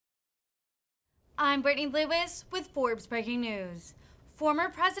I'm Brittany Lewis with Forbes Breaking News. Former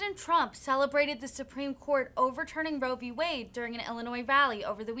President Trump celebrated the Supreme Court overturning Roe v. Wade during an Illinois rally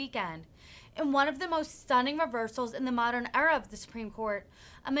over the weekend. In one of the most stunning reversals in the modern era of the Supreme Court,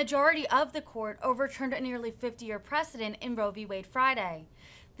 a majority of the court overturned a nearly 50-year precedent in Roe v. Wade Friday.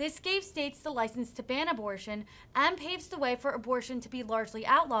 This gave states the license to ban abortion and paves the way for abortion to be largely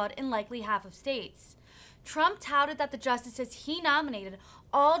outlawed in likely half of states. Trump touted that the justices he nominated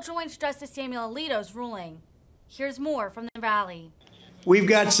all joined Justice Samuel Alito's ruling. Here's more from the rally. We've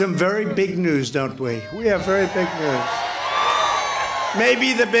got some very big news, don't we? We have very big news.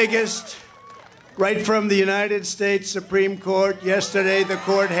 Maybe the biggest, right from the United States Supreme Court. Yesterday, the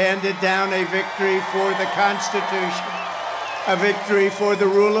court handed down a victory for the Constitution, a victory for the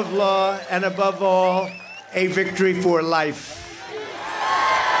rule of law, and above all, a victory for life.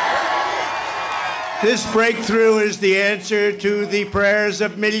 This breakthrough is the answer to the prayers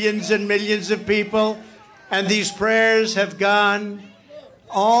of millions and millions of people, and these prayers have gone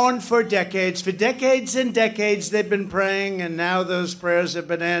on for decades. For decades and decades they've been praying, and now those prayers have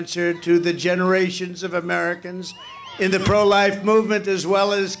been answered to the generations of Americans in the pro-life movement, as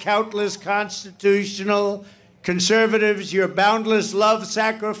well as countless constitutional conservatives. Your boundless love,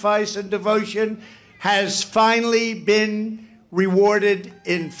 sacrifice, and devotion has finally been rewarded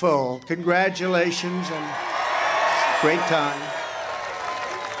in full. Congratulations, and great time.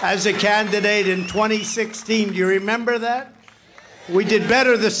 As a candidate in 2016, do you remember that? We did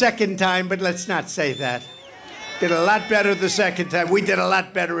better the second time, but let's not say that. Did a lot better the second time. We did a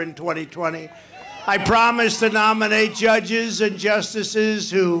lot better in 2020. I promised to nominate judges and justices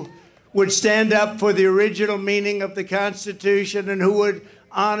who would stand up for the original meaning of the Constitution and who would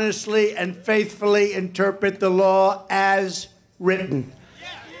honestly and faithfully interpret the law as written.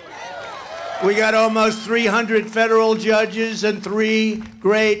 We got almost 300 federal judges and 3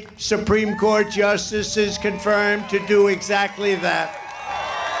 great Supreme Court justices confirmed to do exactly that.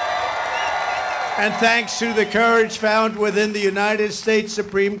 And thanks to the courage found within the United States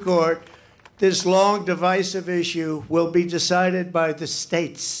Supreme Court, this long divisive issue will be decided by the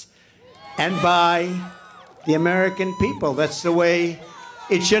states and by the American people. That's the way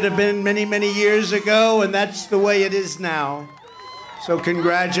it should have been many, many years ago, and that's the way it is now. So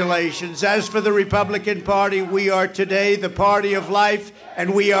congratulations. As for the Republican Party, we are today the party of life,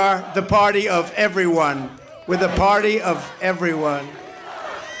 and we are the party of everyone. We're the party of everyone.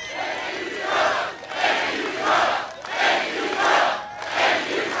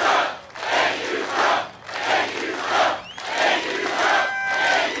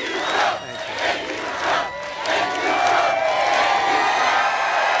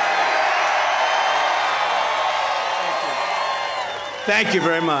 Thank you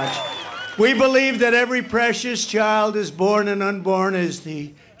very much. We believe that every precious child is born and unborn is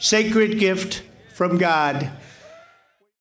the sacred gift from God.